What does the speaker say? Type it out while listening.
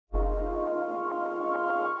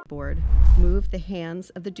board moved the hands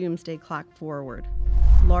of the doomsday clock forward,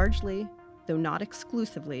 largely, though not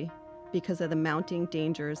exclusively, because of the mounting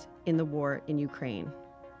dangers in the war in Ukraine.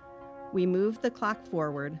 We moved the clock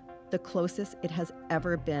forward the closest it has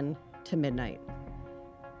ever been to midnight.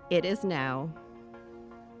 It is now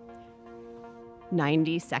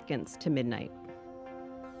 90 seconds to midnight.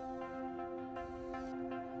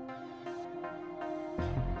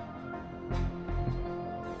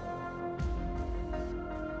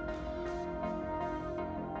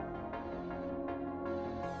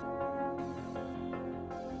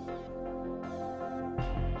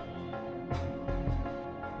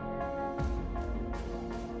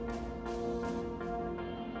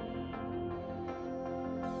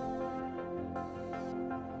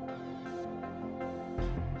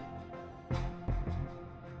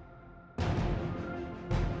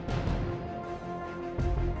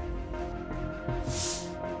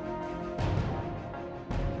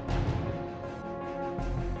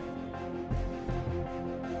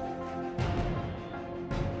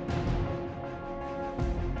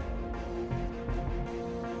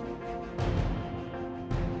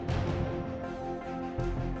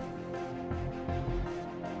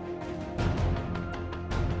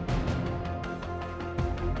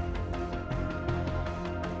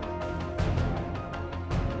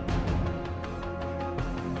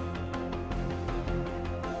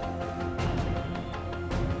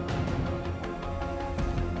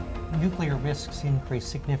 Nuclear risks increased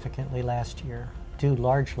significantly last year, due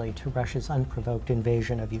largely to Russia's unprovoked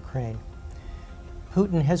invasion of Ukraine.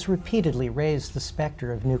 Putin has repeatedly raised the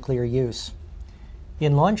specter of nuclear use.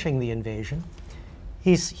 In launching the invasion,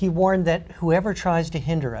 he warned that whoever tries to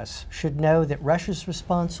hinder us should know that Russia's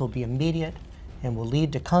response will be immediate and will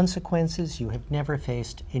lead to consequences you have never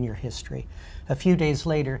faced in your history. A few days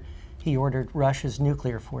later, he ordered Russia's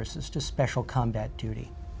nuclear forces to special combat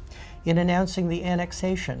duty. In announcing the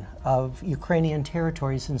annexation of Ukrainian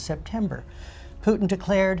territories in September, Putin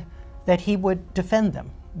declared that he would defend them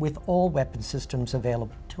with all weapon systems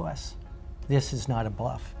available to us. This is not a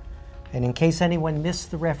bluff. And in case anyone missed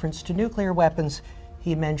the reference to nuclear weapons,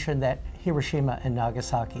 he mentioned that Hiroshima and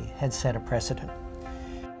Nagasaki had set a precedent.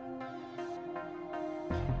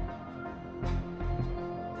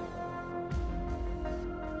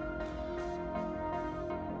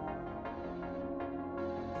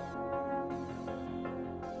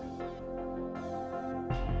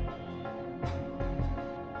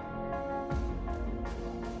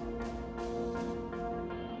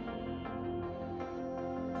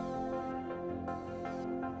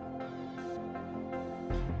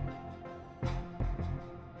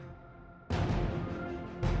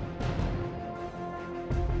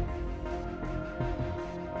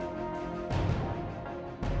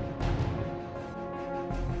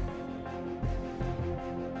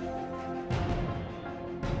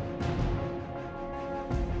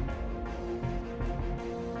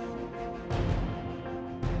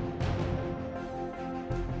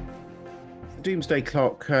 The doomsday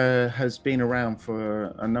clock has been around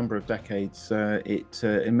for a number of decades. It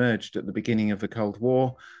emerged at the beginning of the Cold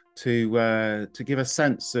War to give a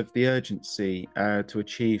sense of the urgency to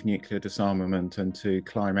achieve nuclear disarmament and to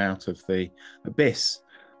climb out of the abyss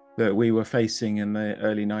that we were facing in the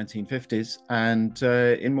early 1950s. And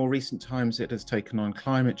in more recent times, it has taken on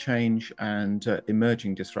climate change and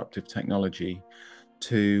emerging disruptive technology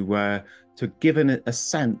to give a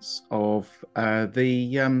sense of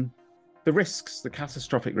the risks, the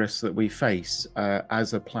catastrophic risks that we face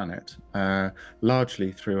as a planet,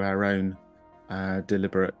 largely through our own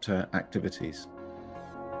deliberate activities.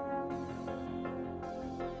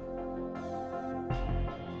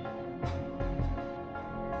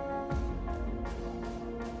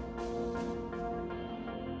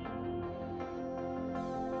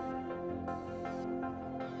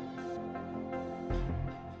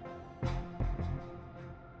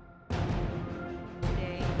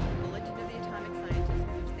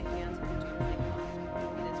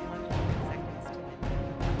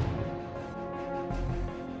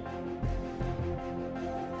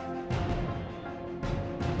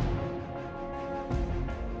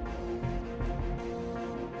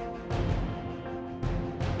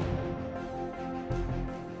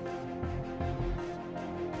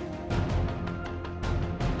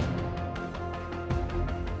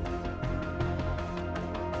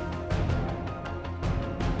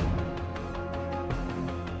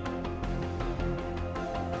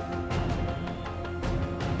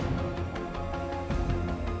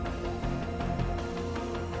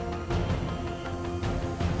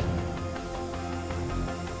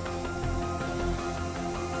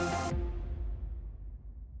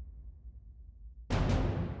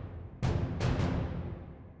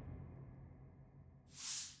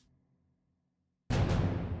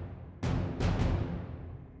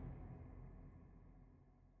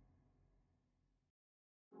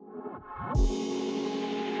 you.